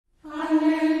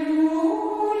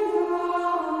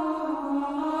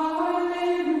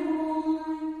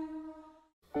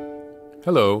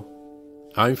Hello,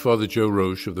 I'm Father Joe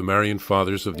Roesch of the Marian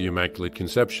Fathers of the Immaculate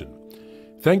Conception.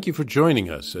 Thank you for joining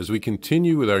us as we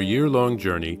continue with our year-long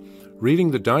journey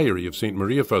reading the diary of St.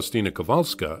 Maria Faustina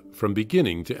Kowalska from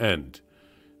beginning to end.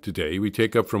 Today we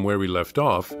take up from where we left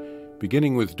off,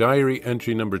 beginning with diary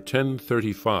entry number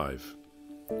 1035.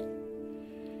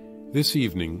 This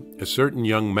evening, a certain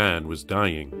young man was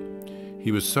dying.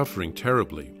 He was suffering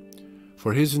terribly.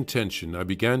 For his intention, I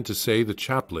began to say the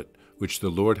chaplet which the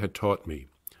Lord had taught me.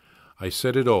 I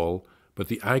said it all, but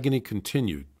the agony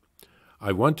continued.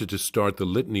 I wanted to start the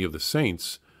litany of the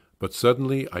saints, but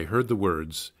suddenly I heard the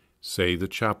words, "Say the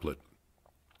chaplet."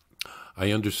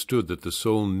 I understood that the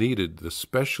soul needed the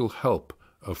special help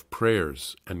of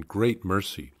prayers and great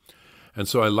mercy, and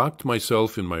so I locked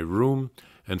myself in my room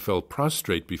and fell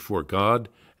prostrate before God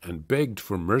and begged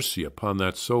for mercy upon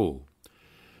that soul.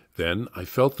 Then I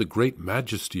felt the great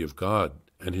majesty of God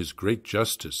and his great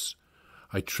justice.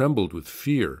 I trembled with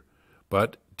fear,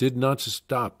 but did not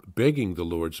stop begging the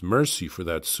Lord's mercy for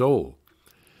that soul.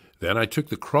 Then I took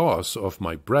the cross off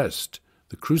my breast,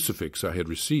 the crucifix I had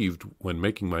received when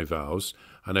making my vows,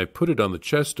 and I put it on the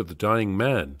chest of the dying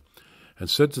man, and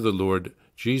said to the Lord,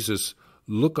 "Jesus,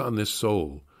 look on this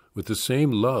soul with the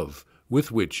same love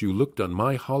with which you looked on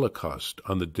my holocaust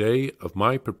on the day of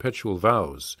my perpetual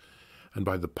vows, and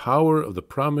by the power of the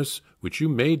promise which you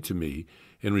made to me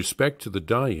in respect to the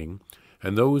dying,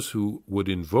 and those who would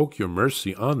invoke your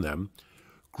mercy on them,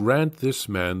 grant this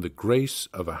man the grace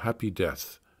of a happy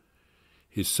death."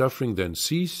 His suffering then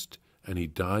ceased, and he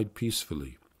died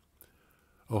peacefully.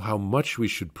 Oh, how much we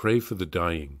should pray for the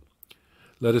dying!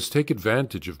 Let us take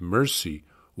advantage of mercy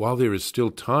while there is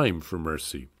still time for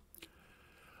mercy.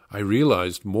 I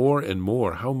realized more and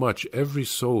more how much every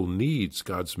soul needs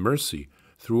God's mercy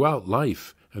throughout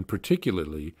life, and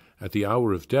particularly at the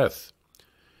hour of death.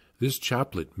 This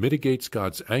chaplet mitigates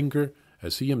God's anger,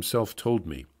 as he himself told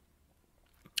me.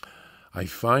 I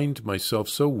find myself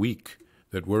so weak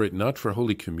that were it not for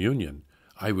Holy Communion,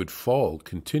 I would fall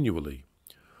continually.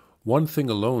 One thing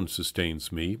alone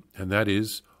sustains me, and that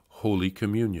is Holy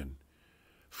Communion.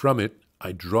 From it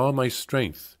I draw my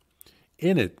strength.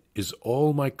 In it is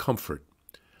all my comfort.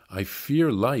 I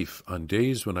fear life on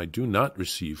days when I do not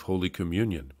receive Holy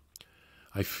Communion.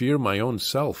 I fear my own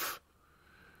self.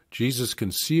 Jesus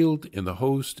concealed in the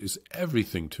host is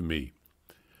everything to me.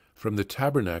 From the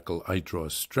tabernacle I draw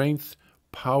strength,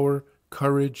 power,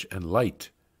 courage, and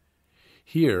light.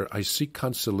 Here I seek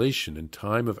consolation in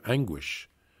time of anguish.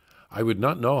 I would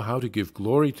not know how to give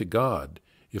glory to God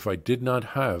if I did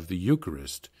not have the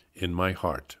Eucharist in my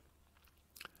heart.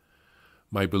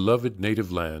 My beloved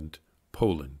native land,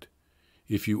 Poland,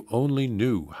 if you only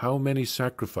knew how many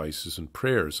sacrifices and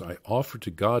prayers I offer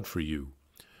to God for you.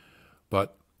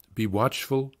 But be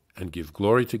watchful and give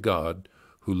glory to God,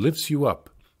 who lifts you up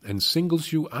and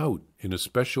singles you out in a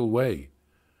special way.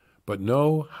 But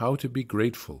know how to be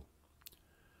grateful.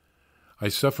 I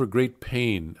suffer great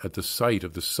pain at the sight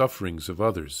of the sufferings of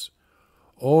others.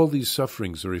 All these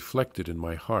sufferings are reflected in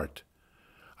my heart.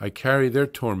 I carry their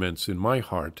torments in my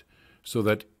heart so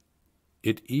that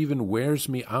it even wears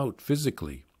me out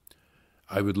physically.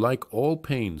 I would like all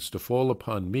pains to fall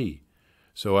upon me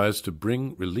so as to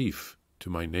bring relief to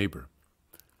my neighbor.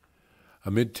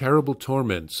 Amid terrible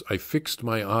torments, I fix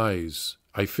my eyes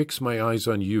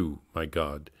on you, my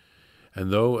God,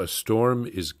 and though a storm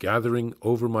is gathering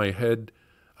over my head,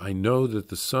 I know that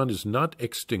the sun is not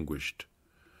extinguished,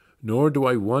 nor do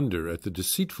I wonder at the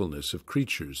deceitfulness of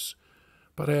creatures,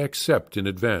 but I accept in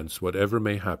advance whatever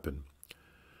may happen.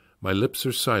 My lips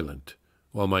are silent,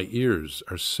 while my ears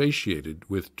are satiated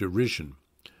with derision.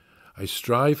 I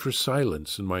strive for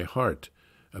silence in my heart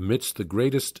amidst the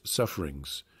greatest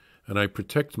sufferings, and I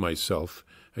protect myself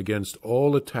against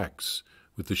all attacks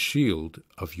with the shield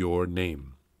of your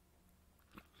name.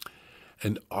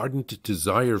 An ardent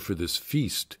desire for this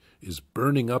feast is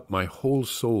burning up my whole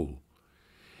soul.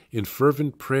 In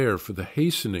fervent prayer for the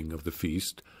hastening of the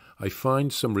feast, I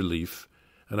find some relief,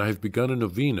 and I have begun a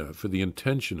novena for the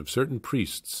intention of certain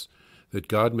priests, that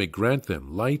God may grant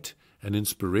them light and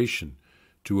inspiration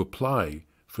to apply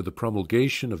for the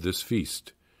promulgation of this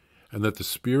feast, and that the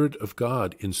Spirit of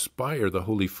God inspire the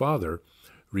Holy Father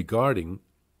regarding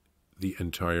the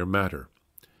entire matter.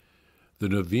 The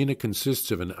novena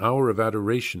consists of an hour of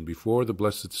adoration before the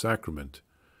Blessed Sacrament.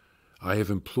 I have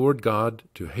implored God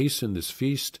to hasten this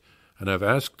feast, and have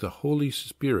asked the Holy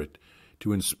Spirit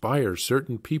to inspire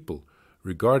certain people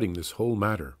regarding this whole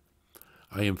matter.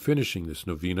 I am finishing this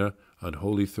novena on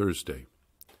Holy Thursday.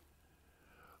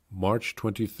 March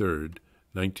 23rd,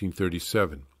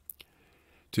 1937.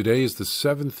 Today is the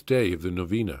 7th day of the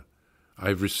novena. I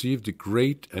have received a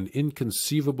great and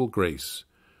inconceivable grace.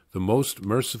 The most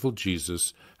merciful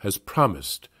Jesus has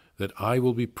promised that I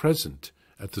will be present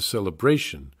at the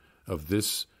celebration of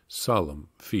this solemn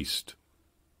feast.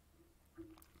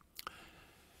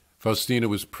 Faustina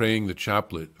was praying the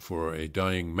chaplet for a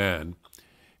dying man.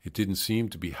 It didn't seem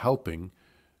to be helping,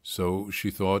 so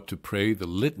she thought to pray the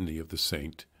litany of the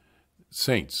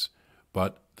saints,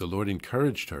 but the Lord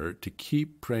encouraged her to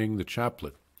keep praying the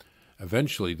chaplet.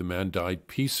 Eventually, the man died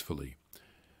peacefully.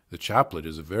 The chaplet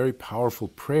is a very powerful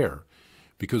prayer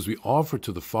because we offer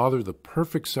to the Father the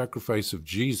perfect sacrifice of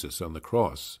Jesus on the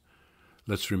cross.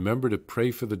 Let's remember to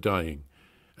pray for the dying,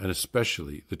 and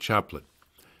especially the chaplet.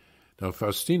 Now,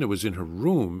 Faustina was in her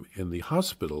room in the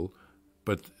hospital,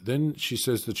 but then she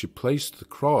says that she placed the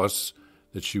cross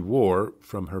that she wore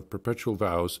from her perpetual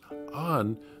vows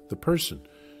on the person.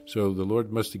 So the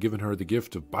Lord must have given her the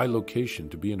gift of bilocation,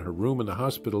 to be in her room in the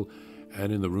hospital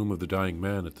and in the room of the dying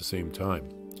man at the same time.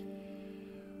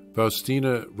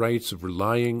 Faustina writes of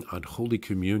relying on Holy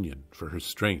Communion for her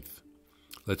strength.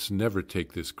 Let's never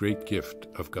take this great gift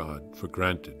of God for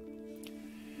granted.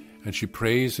 And she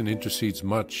prays and intercedes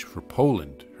much for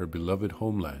Poland, her beloved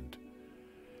homeland.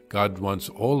 God wants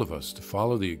all of us to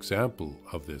follow the example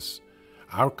of this.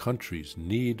 Our countries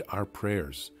need our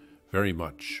prayers very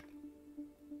much.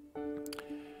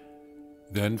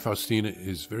 Then Faustina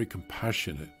is very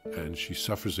compassionate, and she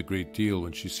suffers a great deal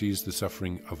when she sees the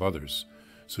suffering of others.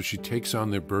 So she takes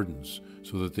on their burdens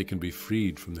so that they can be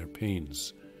freed from their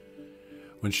pains.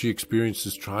 When she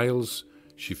experiences trials,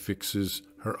 she fixes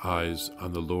her eyes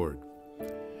on the Lord.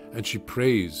 And she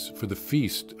prays for the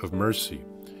feast of mercy.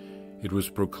 It was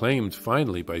proclaimed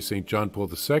finally by St. John Paul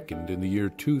II in the year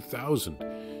 2000,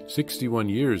 61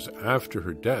 years after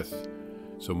her death.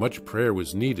 So much prayer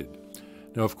was needed.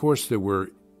 Now, of course, there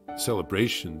were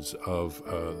celebrations of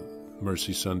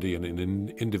Mercy Sunday in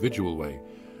an individual way,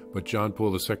 but John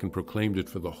Paul II proclaimed it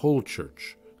for the whole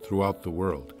church throughout the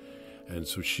world. And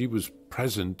so she was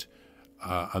present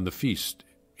on the feast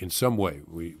in some way.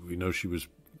 We know she was,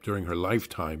 during her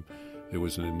lifetime, there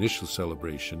was an initial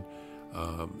celebration,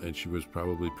 and she was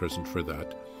probably present for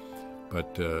that.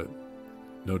 But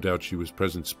no doubt she was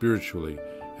present spiritually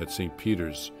at St.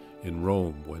 Peter's in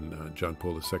Rome when John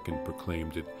Paul II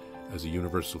proclaimed it as a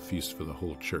universal feast for the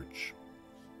whole church.